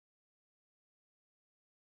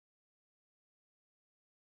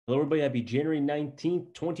Hello, everybody. Happy January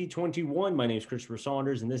 19th, 2021. My name is Christopher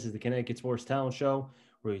Saunders, and this is the Connecticut Sports Talent Show,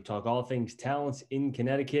 where we talk all things talents in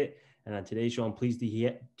Connecticut. And on today's show, I'm pleased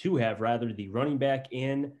to have the running back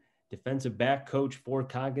and defensive back coach for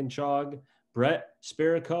Coginchaug, Brett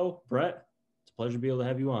Sparaco. Brett, it's a pleasure to be able to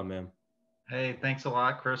have you on, man. Hey, thanks a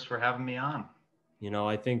lot, Chris, for having me on.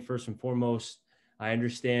 I think first and foremost, I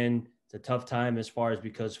understand it's a tough time as far as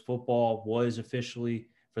because football was officially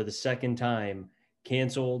for the second time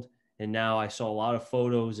canceled. And now I saw a lot of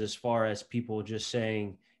photos as far as people just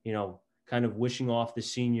saying, kind of wishing off the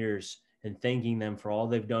seniors and thanking them for all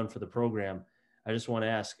they've done for the program. I just want to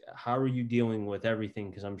ask, how are you dealing with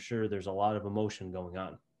everything? Because I'm sure there's a lot of emotion going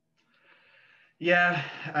on. Yeah,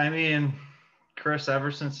 I mean, Chris,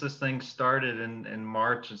 ever since this thing started in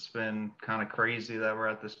March, it's been kind of crazy that we're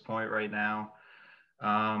at this point right now.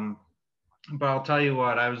 Um, but I'll tell you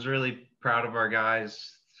what, I was really proud of our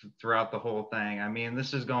guys throughout the whole thing. I mean,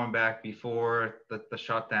 this is going back before the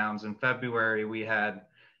shutdowns. In February, we had,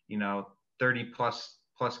 you know, 30 plus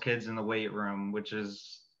kids in the weight room, which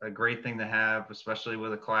is a great thing to have, especially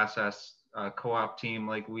with a Class S co-op team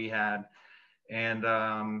like we had. And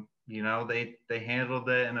they handled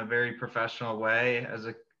it in a very professional way,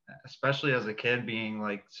 especially as a kid being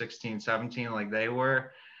like 16, 17 like they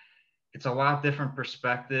were. It's a lot different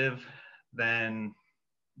perspective than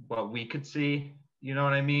what we could see. You know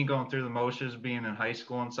what I mean? Going through the motions, being in high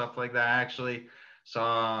school and stuff like that. I actually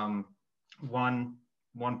saw one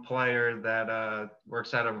one player that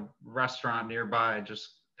works at a restaurant nearby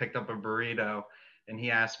just picked up a burrito, and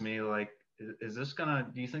he asked me like, "Is this gonna?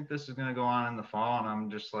 Do you think this is gonna go on in the fall?" And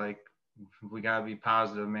I'm just like, "We gotta be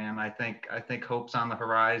positive, man. I think hope's on the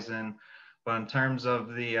horizon." But in terms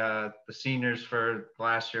of the seniors for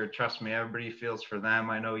last year, trust me, everybody feels for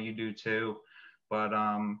them. I know you do too. But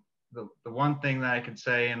the one thing that I could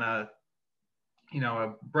say in a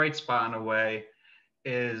bright spot in a way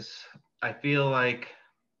is I feel like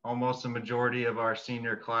almost a majority of our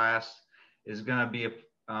senior class is going to be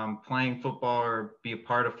playing football or be a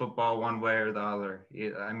part of football one way or the other.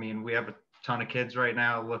 I mean, we have a ton of kids right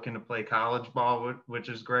now looking to play college ball, which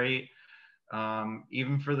is great.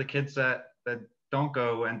 Even for the kids that don't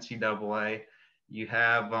go NCAA, you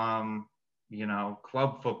have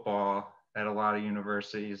club football at a lot of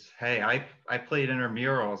universities. Hey, I played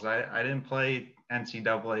intramurals. I didn't play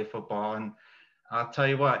NCAA football, and I'll tell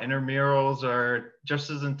you what, intramurals are just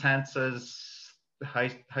as intense as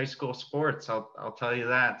high school sports. I'll tell you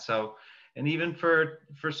that. So, and even for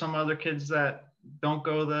some other kids that don't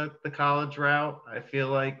go the college route, I feel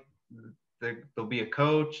like there'll be a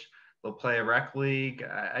coach. They'll play a rec league.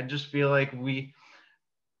 I just feel like we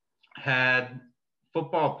had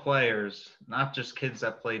football players, not just kids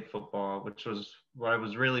that played football, which was what I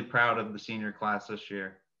was really proud of the senior class this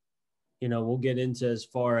year. We'll get into as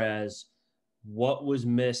far as what was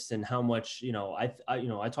missed and how much,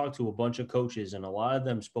 I talked to a bunch of coaches and a lot of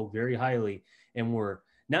them spoke very highly and were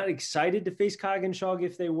not excited to face Coginchaug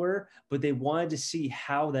if they were, but they wanted to see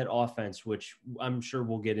how that offense, which I'm sure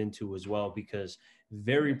we'll get into as well, because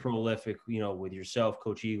very prolific, with yourself,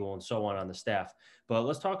 Coach Eagle, and so on the staff. But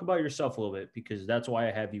let's talk about yourself a little bit, because that's why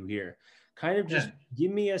I have you here. Kind of just Yeah.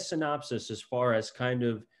 give me a synopsis as far as kind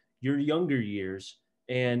of your younger years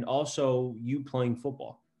and also you playing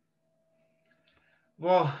football.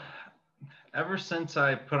 Well, ever since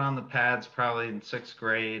I put on the pads, probably in sixth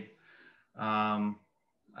grade, um,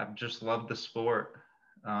 I've just loved the sport.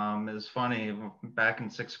 It was funny. Back in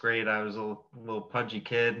sixth grade, I was a little pudgy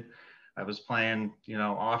kid. I was playing,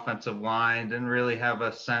 offensive line, didn't really have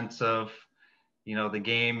a sense of, the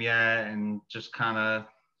game yet, and just kind of,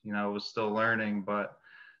 was still learning. But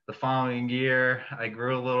the following year, I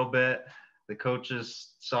grew a little bit. The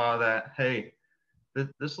coaches saw that, hey,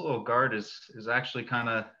 this little guard is actually kind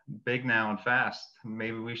of big now and fast.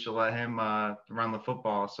 Maybe we should let him run the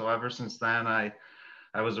football. So ever since then, I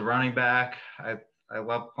was a running back. I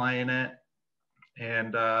loved playing it,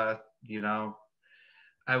 and I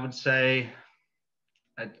would say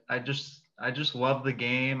I just love the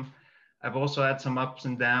game. I've also had some ups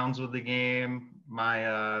and downs with the game.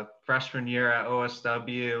 My freshman year at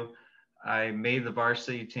OSW, I made the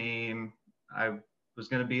varsity team. I was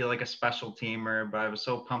going to be like a special teamer, but I was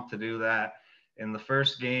so pumped to do that. In the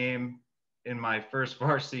first game, in my first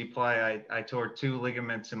varsity play, I tore two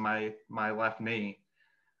ligaments in my left knee,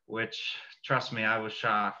 which, trust me, I was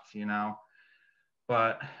shocked.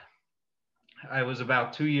 But I was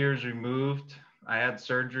about 2 years removed. I had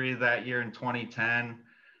surgery that year in 2010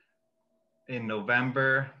 in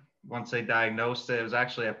November. Once they diagnosed it, it was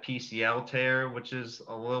actually a PCL tear, which is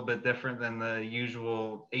a little bit different than the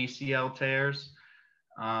usual ACL tears.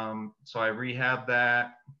 So I rehabbed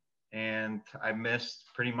that. and I missed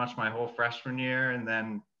pretty much my whole freshman year. And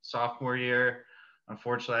then sophomore year,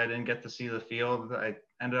 unfortunately, I didn't get to see the field. I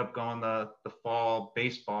ended up going the fall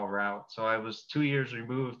baseball route. So I was 2 years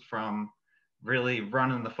removed from really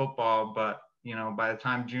running the football. But, by the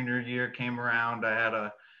time junior year came around, I had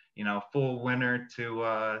a, full winter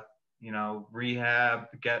to, rehab,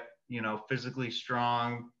 get, physically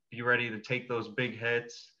strong, be ready to take those big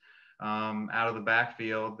hits out of the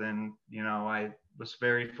backfield. And, I was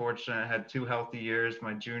very fortunate. I had 2 healthy years,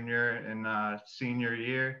 my junior and senior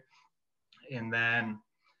year. And then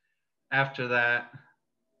after that,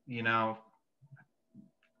 you know,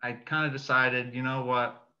 I kind of decided, you know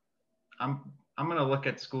what, I'm I'm gonna look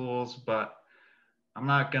at schools, but I'm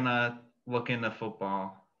not gonna look into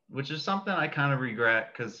football, which is something I kind of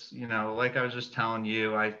regret because, like I was just telling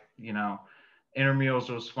you, intramurals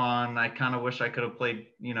was fun. I kind of wish I could have played,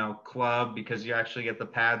 club because you actually get the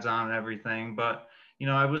pads on and everything. But,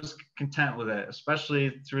 I was content with it, especially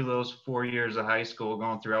through those 4 years of high school,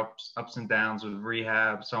 going through ups and downs with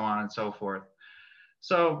rehab, so on and so forth.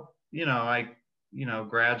 So, I,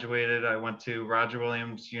 graduated. I went to Roger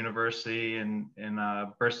Williams University in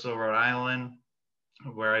Bristol, Rhode Island,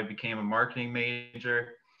 where I became a marketing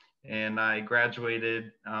major, and I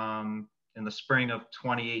graduated in the spring of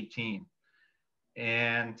 2018.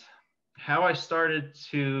 And how I started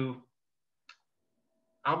to,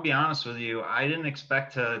 I'll be honest with you, I didn't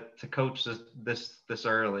expect to coach this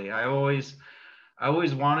early. I always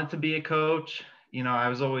wanted to be a coach. I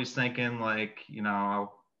was always thinking like,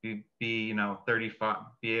 I'll be 35,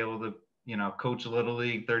 be able to, coach little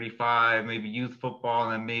league 35, maybe youth football,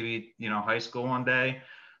 and then maybe, high school one day.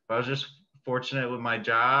 But I was just fortunate with my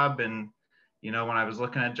job. And, when I was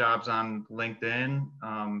looking at jobs on LinkedIn,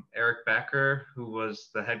 Eric Becker, who was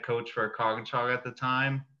the head coach for Coginchaug at the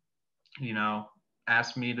time, you know,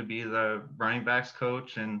 asked me to be the running backs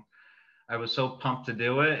coach. And I was so pumped to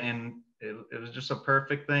do it. And it was just a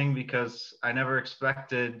perfect thing because I never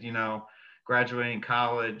expected, graduating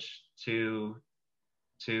college to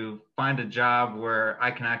find a job where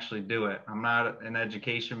I can actually do it. I'm not an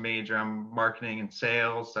education major. I'm marketing and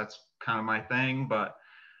sales. That's kind of my thing, but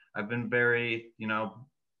I've been very,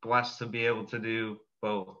 blessed to be able to do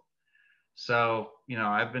both. So,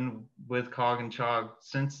 I've been with Coginchaug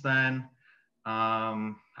since then.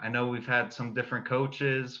 I know we've had some different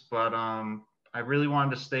coaches, but I really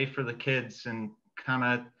wanted to stay for the kids and kind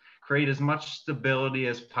of create as much stability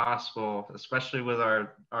as possible, especially with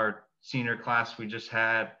our senior class we just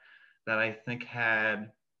had that I think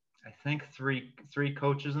had three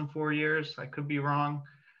coaches in 4 years. I could be wrong,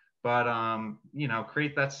 but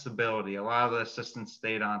create that stability. A lot of the assistants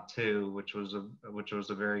stayed on too, which was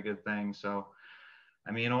a very good thing. So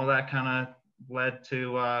I mean, all that kind of led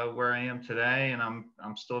to where I am today, and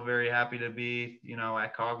I'm still very happy to be,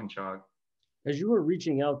 at Coginchaug. As you were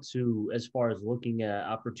reaching out to, as far as looking at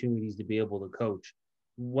opportunities to be able to coach,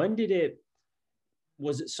 when did it,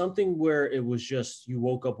 was it something where it was just you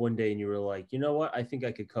woke up one day and you were like, you know what, I think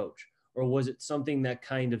I could coach? Or was it something that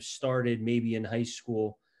kind of started maybe in high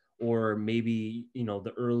school or maybe,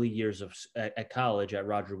 the early years of at college at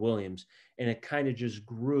Roger Williams, and it kind of just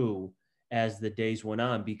grew as the days went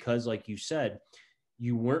on? Because like you said,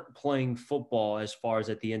 you weren't playing football as far as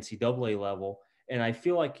at the NCAA level. And I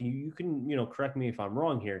feel like you can, correct me if I'm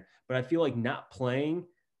wrong here, but I feel like not playing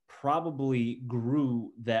probably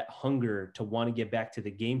grew that hunger to want to get back to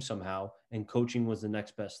the game somehow, and coaching was the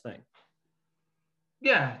next best thing.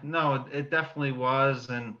 Yeah, no, it definitely was.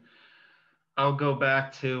 And I'll go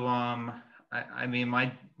back to, I mean,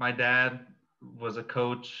 my dad was a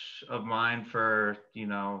coach of mine for,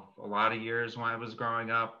 a lot of years when I was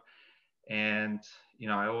growing up. And,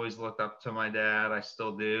 I always looked up to my dad. I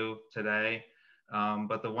still do today.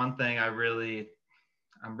 But the one thing I'm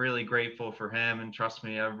really grateful for him, and trust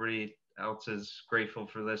me, everybody else is grateful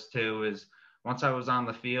for this too, is once I was on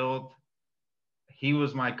the field, he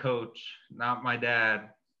was my coach, not my dad,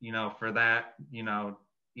 for that,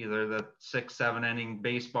 either the 6, 7 inning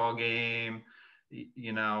baseball game,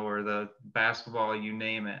 or the basketball, you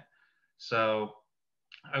name it. So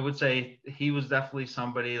I would say he was definitely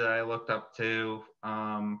somebody that I looked up to.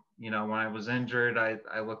 When I was injured,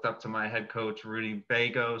 I looked up to my head coach, Rudy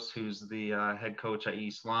Bagos, who's the head coach at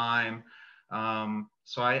East Lyme.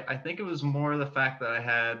 So I think it was more the fact that I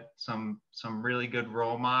had some really good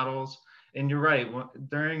role models. And you're right,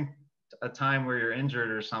 during a time where you're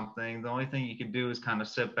injured or something, the only thing you can do is kind of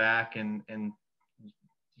sit back and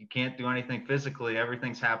you can't do anything physically.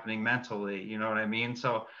 Everything's happening mentally. You know what I mean?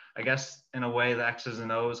 So I guess in a way the X's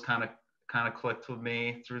and O's kind of clicked with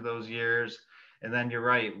me through those years. And then you're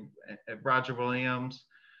right, at Roger Williams,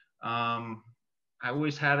 I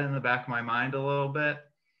always had it in the back of my mind a little bit.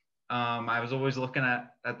 I was always looking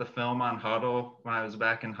at the film on Huddle when I was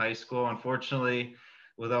back in high school. Unfortunately,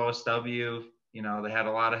 with OSW, they had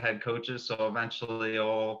a lot of head coaches, so eventually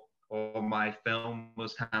all my film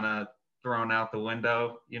was kind of thrown out the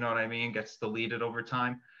window. You know what I mean? Gets deleted over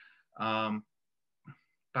time. Um,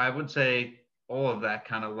 but I would say all of that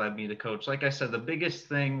kind of led me to coach. Like I said, the biggest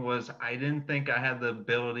thing was I didn't think I had the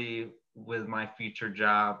ability with my future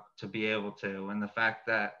job to be able to, and the fact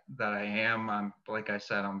that I am, I'm like I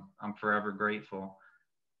said, I'm forever grateful.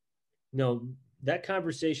 No, that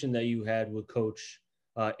conversation that you had with Coach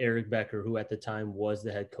Eric Becker, who at the time was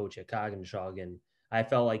the head coach at Coginchaug, and I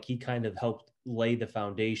felt like he kind of helped lay the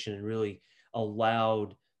foundation and really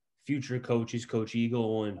allowed future coaches, Coach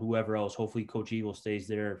Eagle and whoever else. Hopefully, Coach Eagle stays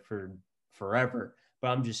there for forever. But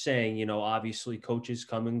I'm just saying, obviously coaches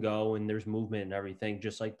come and go, and there's movement and everything,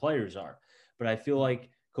 just like players are. But I feel like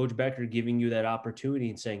Coach Becker giving you that opportunity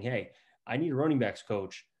and saying, "Hey, I need a running backs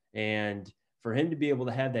coach," and for him to be able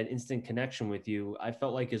to have that instant connection with you, I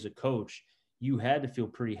felt like as a coach, you had to feel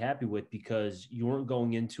pretty happy with, because you weren't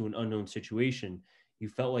going into an unknown situation. You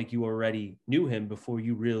felt like you already knew him before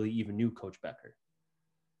you really even knew Coach Becker.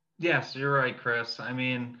 Yes, you're right, Chris. I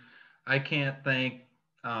mean, I can't thank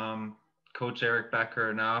um, Coach Eric Becker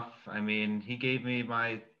enough. I mean, he gave me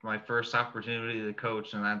my first opportunity to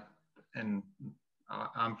coach, and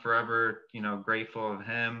I'm forever grateful of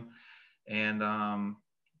him. And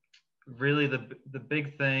really, the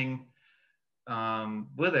big thing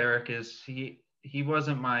with Eric is he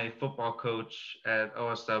wasn't my football coach at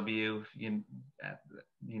OSW,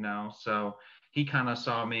 so he kind of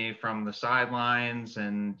saw me from the sidelines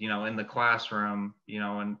and in the classroom,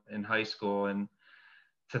 in high school, and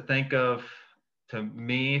to think of to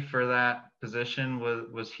me for that position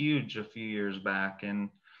was huge a few years back. And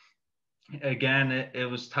again, it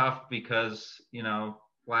was tough because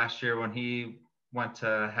last year when he went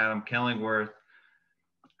to Haddam Killingworth,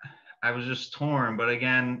 I was just torn. But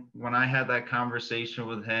again, when I had that conversation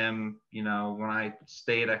with him, when I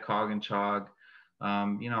stayed at Coginchaug,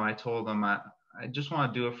 I told him I just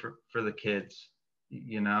want to do it for the kids.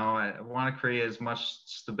 I want to create as much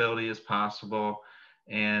stability as possible.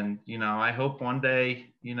 And, I hope one day,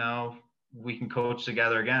 we can coach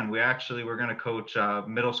together again. We're going to coach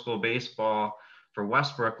middle school baseball for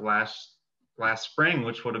Westbrook last spring,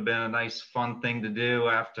 which would have been a nice, fun thing to do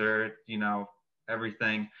after,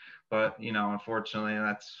 everything. But unfortunately,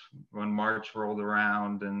 that's when March rolled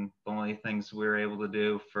around, and the only things we were able to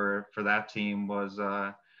do for that team was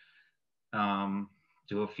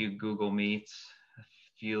do a few Google Meets, a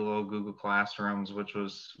few little Google Classrooms, which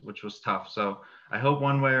was tough. So I hope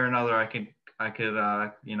one way or another I could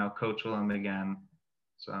coach with them again.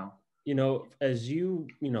 So As your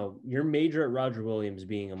major at Roger Williams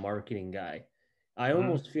being a marketing guy, I mm-hmm.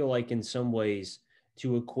 almost feel like in some ways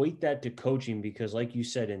to equate that to coaching, because like you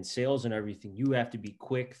said, in sales and everything, you have to be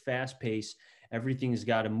quick, fast paced. Everything's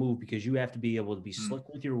got to move because you have to be able to be slick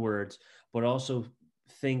with your words, but also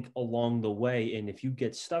think along the way. And if you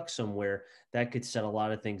get stuck somewhere, that could set a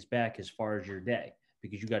lot of things back as far as your day,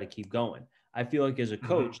 because you got to keep going. I feel like as a Mm-hmm.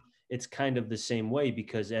 coach, it's kind of the same way,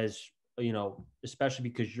 because especially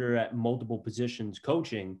because you're at multiple positions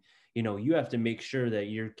coaching, you have to make sure that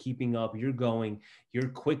you're keeping up, you're going, you're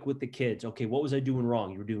quick with the kids. Okay, what was I doing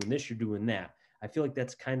wrong? You're doing this, you're doing that. I feel like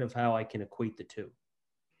that's kind of how I can equate the two.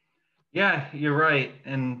 Yeah, you're right.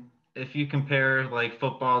 And if you compare like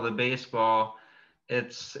football to baseball,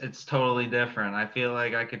 it's totally different. I feel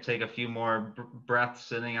like I could take a few more breaths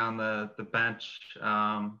sitting on the bench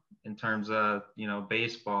in terms of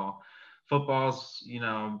baseball. Football's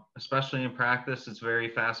especially in practice, it's very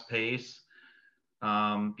fast paced.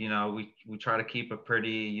 We try to keep a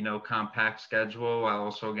pretty compact schedule while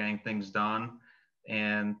also getting things done,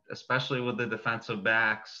 and especially with the defensive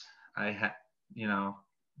backs, I had you know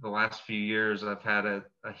the last few years I've had a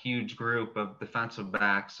huge group of defensive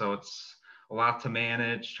backs, so it's a lot to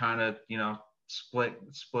manage, trying to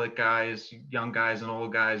split guys, young guys and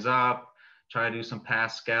old guys up, try to do some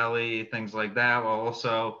pass skelly, things like that, while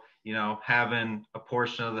also having a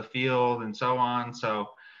portion of the field and so on. So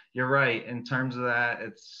you're right. In terms of that,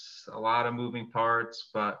 it's a lot of moving parts,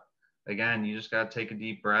 but again, you just got to take a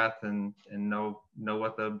deep breath and know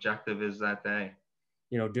what the objective is that day.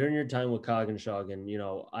 During your time with Coginchaug, and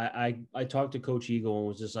I talked to Coach Eagle and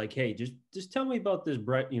was just like, hey, just tell me about this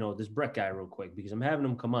Brett guy real quick, because I'm having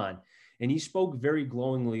him come on. And he spoke very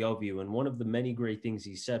glowingly of you. And one of the many great things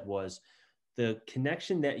he said was the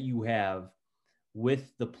connection that you have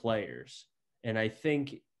with the players. And I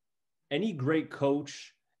think any great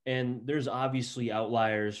coach, And there's obviously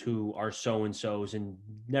outliers who are so and so's and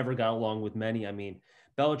never got along with many. I mean,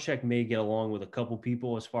 Belichick may get along with a couple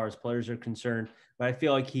people as far as players are concerned, but I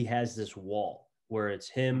feel like he has this wall where it's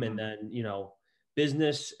him and Mm-hmm. then,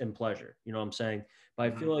 business and pleasure. You know what I'm saying? But I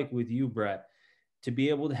Mm-hmm. feel like with you, Brett, to be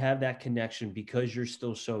able to have that connection because you're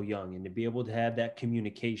still so young and to be able to have that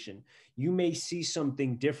communication, you may see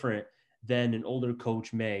something different than an older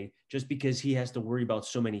coach may just because he has to worry about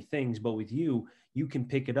so many things. But with you, you can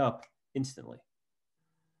pick it up instantly.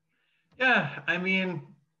 Yeah, I mean,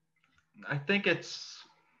 I think it's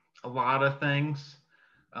a lot of things.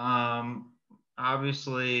 Um,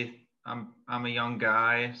 Obviously, I'm a young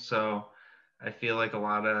guy, so I feel like a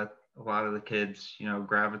lot of the kids,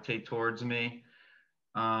 gravitate towards me.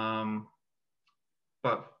 Um,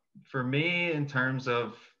 but for me, in terms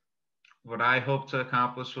of what I hope to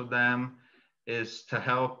accomplish with them, is to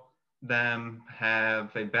help them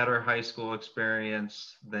have a better high school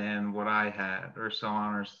experience than what I had, or so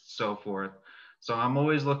on or so forth. So I'm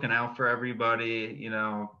always looking out for everybody,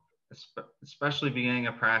 especially beginning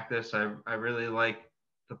of practice. I really like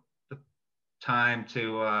the time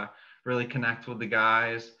to really connect with the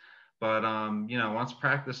guys. But once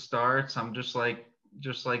practice starts, I'm just like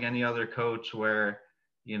any other coach where,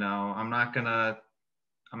 I'm not gonna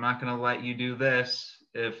let you do this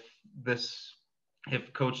this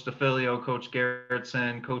if Coach DeFilio, Coach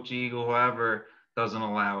Garrettson, Coach Eagle, whoever doesn't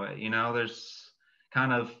allow it. There's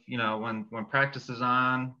kind of, when practice is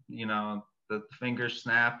on, the fingers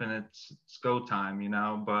snap and it's go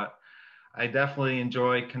time. But I definitely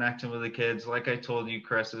enjoy connecting with the kids. Like I told you,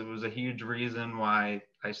 Chris, it was a huge reason why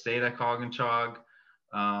I stayed at Coginchaug.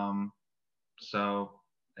 Um, so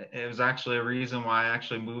it was actually a reason why I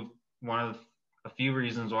actually moved. One of a few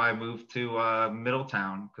reasons why I moved to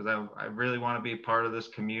Middletown, because I really want to be a part of this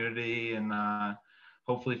community and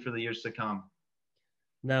hopefully for the years to come.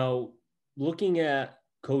 Now, looking at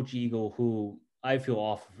Coach Eagle, who I feel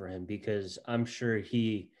awful for him because I'm sure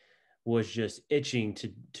he was just itching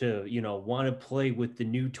to want to play with the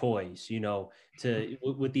new toys,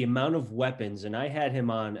 with the amount of weapons. And I had him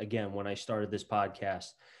on again when I started this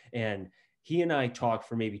podcast, and he and I talked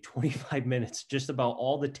for maybe 25 minutes just about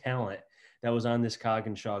all the talent that was on this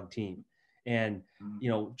Coginchaug team. And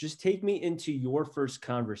just take me into your first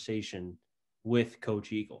conversation with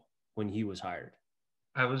Coach Eagle when he was hired.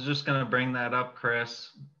 I was just going to bring that up, Chris,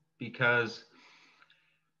 because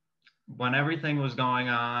when everything was going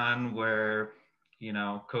on, where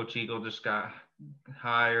Coach Eagle just got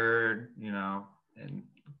hired, and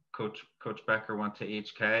Coach Becker went to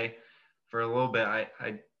HK for a little bit.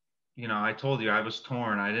 I told you I was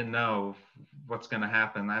torn. I didn't know what's going to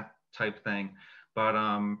happen, that type thing. But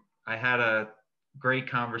I had a great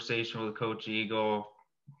conversation with Coach Eagle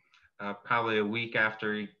probably a week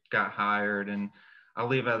after he got hired, and I'll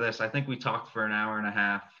leave it at this. I think we talked for an hour and a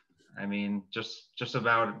half. I mean, just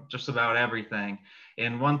about everything.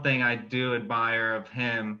 And one thing I do admire of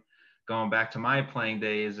him, going back to my playing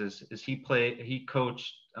days, is he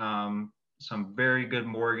coached some very good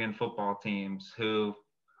Morgan football teams who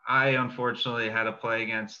I unfortunately had to play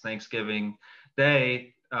against Thanksgiving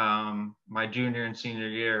Day, my junior and senior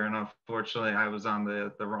year, and unfortunately I was on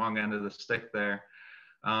the wrong end of the stick there.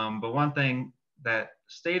 But one thing that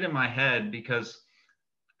stayed in my head, because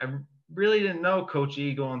I really didn't know Coach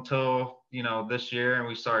Eagle until this year, and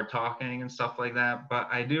we started talking and stuff like that. But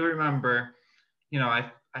I do remember,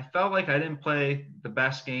 I felt like I didn't play the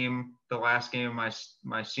best game, the last game of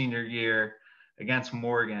my senior year against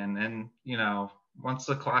Morgan, and once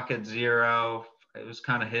the clock hit zero, it was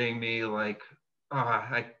kind of hitting me like, oh,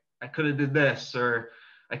 I could have did this, or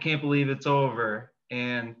I can't believe it's over.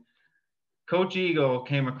 And Coach Eagle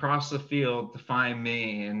came across the field to find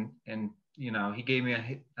me, and he gave me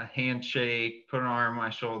a handshake, put an arm on my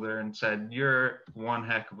shoulder, and said, "You're one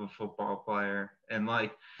heck of a football player." And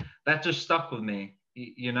like that just stuck with me,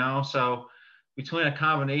 So between a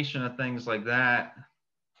combination of things like that,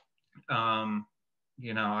 um,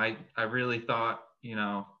 I really thought,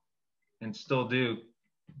 and still do,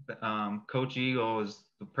 Coach Eagle is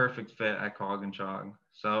the perfect fit at Coginchaug.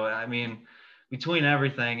 So I mean, between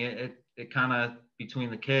everything, it kind of, between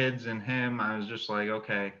the kids and him, I was just like,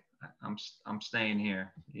 okay, I'm staying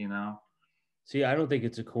here. See, I don't think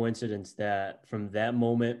it's a coincidence that from that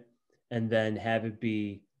moment and then have it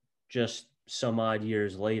be just some odd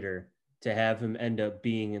years later to have him end up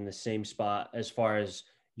being in the same spot as far as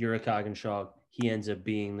Yuri Coggenshaw, he ends up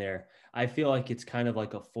being there. I feel like it's kind of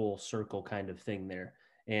like a full circle kind of thing there.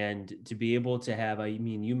 And to be able to have, I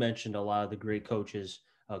mean, you mentioned a lot of the great coaches,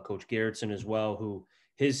 Coach Garrettson as well, who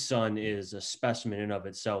his son is a specimen in of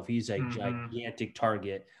itself. He's a Mm-hmm. gigantic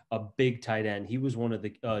target, a big tight end. He was one of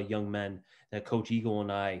the young men that Coach Eagle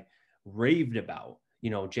and I raved about.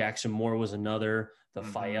 Jackson Moore was another, the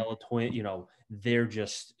Mm-hmm. Fiala twin, they're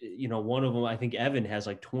just, one of them, I think Evan has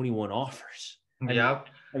like 21 offers. I mean, Yep.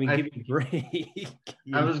 give I me a break. I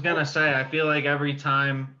you was know? gonna say, I feel like every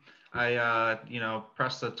time I,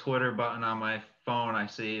 press the Twitter button on my phone, I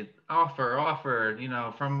see offer,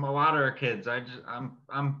 from a lot of our kids.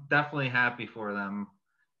 I'm definitely happy for them.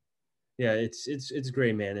 Yeah, it's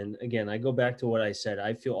great, man. And again, I go back to what I said.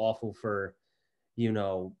 I feel awful for, you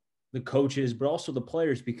know, the coaches, but also the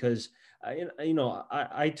players because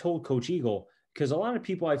I told Coach Eagle because a lot of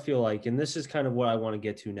people I feel like, and this is kind of what I want to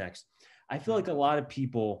get to next. I feel like a lot of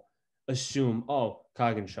people assume, oh,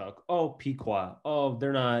 Coginchaug, oh, Pequot, oh,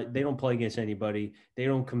 they don't play against anybody, they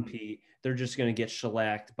don't compete, they're just going to get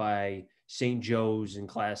shellacked by St. Joe's in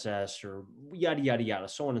Class S or yada yada yada,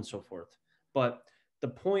 so on and so forth. But the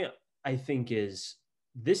point I think is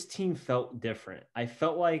this team felt different. I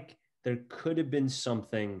felt like there could have been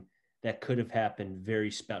something that could have happened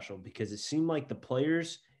very special because it seemed like the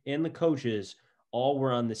players and the coaches all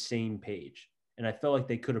were on the same page. And I felt like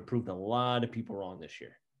they could have proved a lot of people wrong this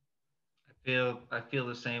year. I feel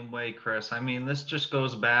the same way, Chris. I mean, this just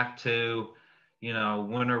goes back to,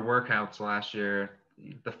 winter workouts last year.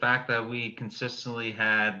 The fact that we consistently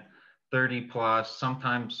had 30 plus,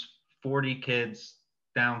 sometimes 40 kids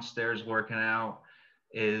downstairs working out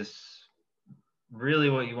is really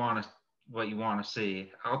what you want to see.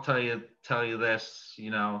 I'll tell you this,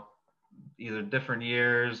 either different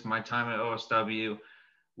years, my time at OSW,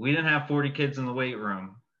 we didn't have 40 kids in the weight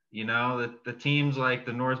room. The teams like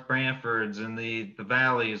the North Brantfords and the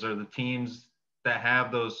Valleys are the teams that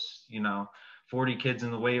have those, 40 kids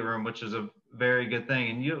in the weight room, which is a very good thing.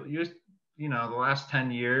 And the last 10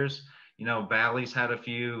 years, Valleys had a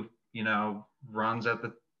few, runs at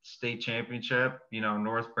the state championship,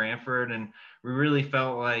 North Brantford, and we really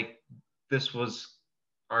felt like this was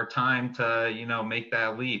our time to, make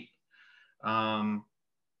that leap. Um,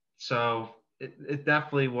 so it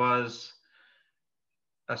definitely was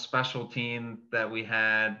a special team that we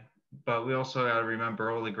had, but we also got to remember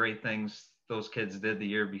all the great things those kids did the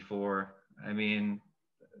year before. I mean,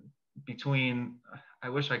 between I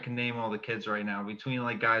wish I could name all the kids right now. Between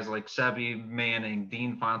like guys like Sebi Manning,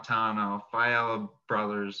 Dean Fontano, Fiala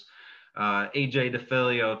brothers, AJ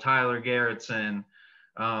DeFilio, Tyler Garrettson,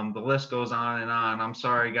 the list goes on and on. I'm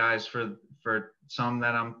sorry guys for some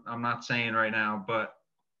that I'm not saying right now, but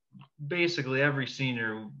basically every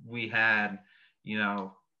senior we had, you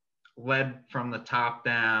know, led from the top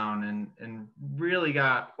down and really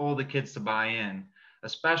got all the kids to buy in,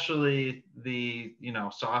 especially the,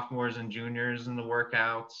 sophomores and juniors in the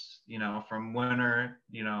workouts, from winter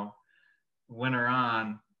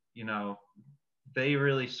on, you know, they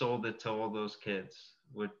really sold it to all those kids,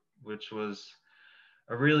 which was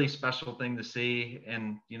a really special thing to see.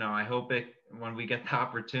 And, I hope when we get the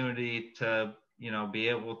opportunity to, be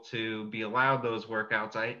able to be allowed those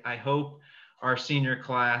workouts, I hope our senior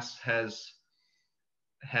class has,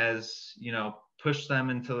 pushed them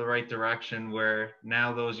into the right direction where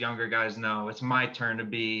now those younger guys know it's my turn to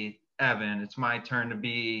be Evan. It's my turn to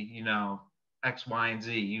be, X, Y, and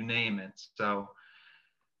Z, you name it. So,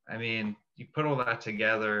 I mean, you put all that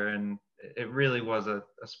together and it really was a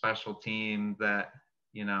special team that,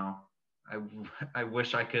 you know, I, I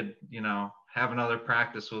wish I could, have another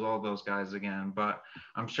practice with all those guys again, but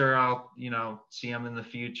I'm sure I'll, see them in the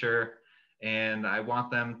future. And I want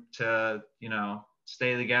them to,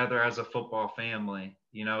 stay together as a football family.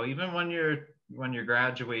 Even when you're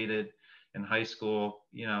graduated in high school,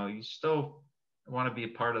 you still want to be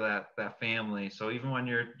a part of that family. So even when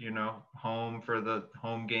you're, home for the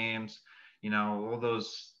home games, all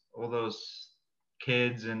those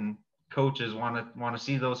kids and coaches want to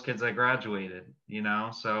see those kids that graduated.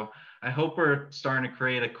 So I hope we're starting to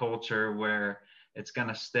create a culture where it's going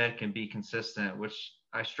to stick and be consistent, which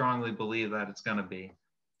I strongly believe that it's going to be.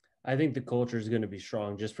 I think the culture is going to be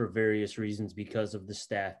strong just for various reasons because of the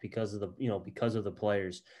staff, because of because of the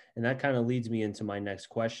players. And that kind of leads me into my next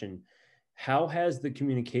question. How has the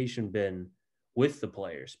communication been with the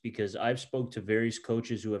players? Because I've spoke to various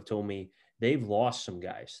coaches who have told me they've lost some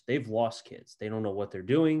guys. They've lost kids. They don't know what they're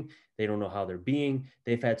doing. They don't know how they're being.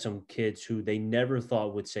 They've had some kids who they never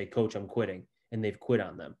thought would say, "Coach, I'm quitting," and they've quit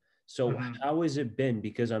on them. So Mm-hmm. how has it been?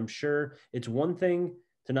 Because I'm sure it's one thing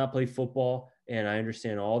to not play football. And I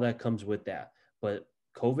understand all that comes with that. But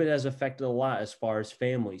COVID has affected a lot as far as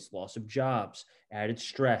families, loss of jobs, added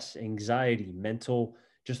stress, anxiety, mental,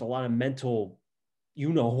 just a lot of mental,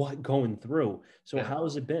 what going through. So Yeah. how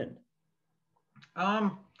has it been?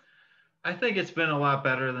 Um, I think it's been a lot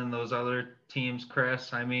better than those other teams,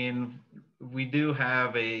 Chris. I mean, we do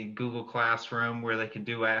have a Google Classroom where they can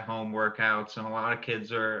do at-home workouts, and a lot of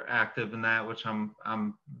kids are active in that, which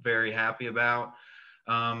I'm very happy about.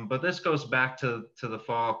 But this goes back to the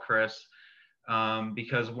fall, Chris,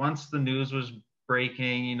 because once the news was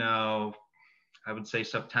breaking, I would say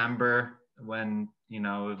September, when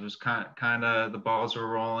it was kind of the balls were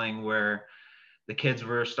rolling, where the kids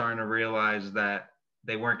were starting to realize that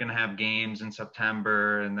they weren't going to have games in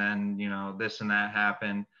September, and then this and that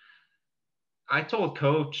happened. I told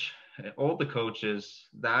all the coaches,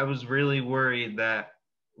 that I was really worried that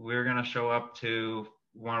we were going to show up to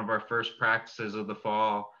one of our first practices of the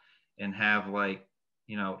fall and have, like,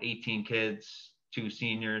 18 kids, two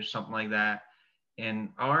seniors, something like that. And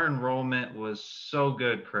our enrollment was so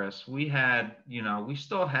good, Chris. We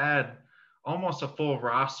still had almost a full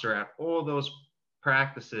roster at all those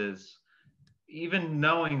practices, even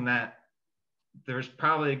knowing that there's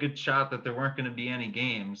probably a good shot that there weren't going to be any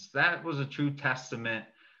games. That was a true testament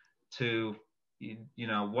to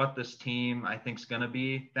what this team I think is going to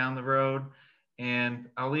be down the road. And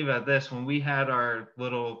I'll leave it at this: when we had our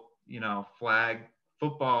little flag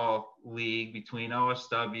football league between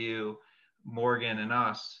OSW, Morgan, and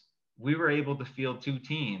us, we were able to field two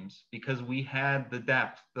teams because we had the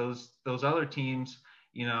depth. Those other teams,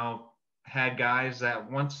 had guys that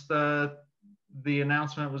once the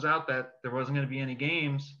announcement was out that there wasn't going to be any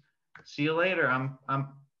games, see you later. I'm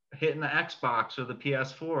hitting the Xbox or the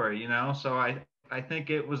PS4, So I think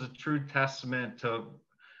it was a true testament to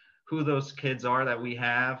who those kids are that we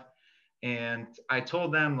have. And I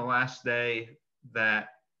told them the last day that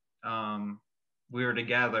we were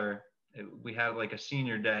together. We had like a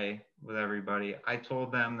senior day with everybody. I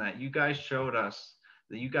told them that you guys showed us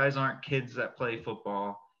that you guys aren't kids that play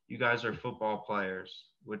football. You guys are football players,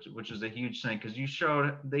 which is a huge thing, because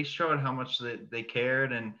they showed how much they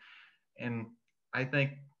cared. And I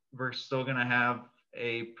think we're still going to have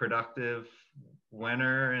a productive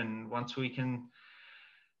winter. And once we can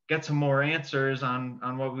get some more answers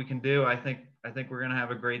on what we can do, I think we're going to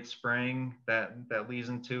have a great spring that leads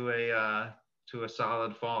into a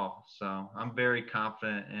solid fall. So I'm very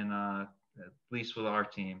confident in at least with our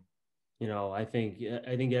team. I think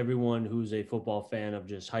everyone who's a football fan of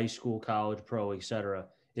just high school, college, pro, etc.,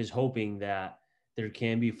 is hoping that there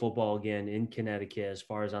can be football again in Connecticut as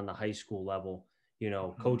far as on the high school level.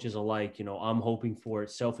 Mm-hmm. Coaches alike, I'm hoping for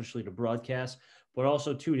it selfishly to broadcast, but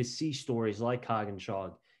also too to see stories like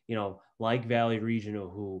Coginchaug, like Valley Regional,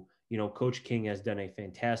 who, Coach King has done a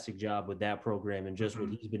fantastic job with that program and just what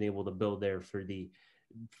Mm-hmm. he's been able to build there for the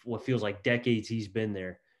what feels like decades he's been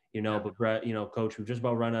there. Yeah. But Brett, Coach, we've just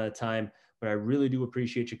about run out of time, but I really do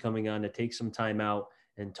appreciate you coming on to take some time out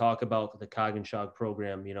and talk about the Coginchaug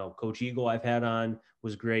program. Coach Eagle I've had on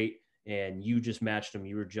was great, and you just matched him.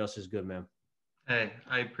 You were just as good, man. Hey,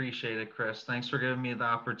 I appreciate it, Chris. Thanks for giving me the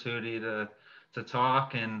opportunity to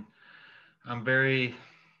talk. And I'm very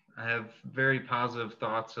I have very positive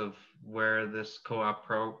thoughts of where this co-op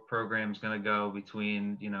program is going to go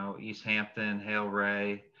between, East Hampton, Hale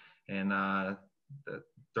Ray, and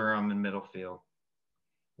Durham and Middlefield.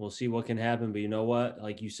 We'll see what can happen, but you know what?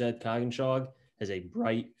 Like you said, Coginchaug has a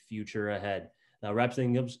bright future ahead. Now, wrap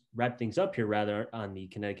things up here rather on the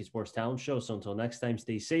Connecticut Sports Talent Show. So until next time,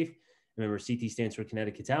 stay safe. Remember, CT stands for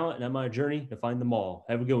Connecticut Talent, and I'm on a journey to find them all.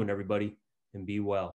 Have a good one, everybody, and be well.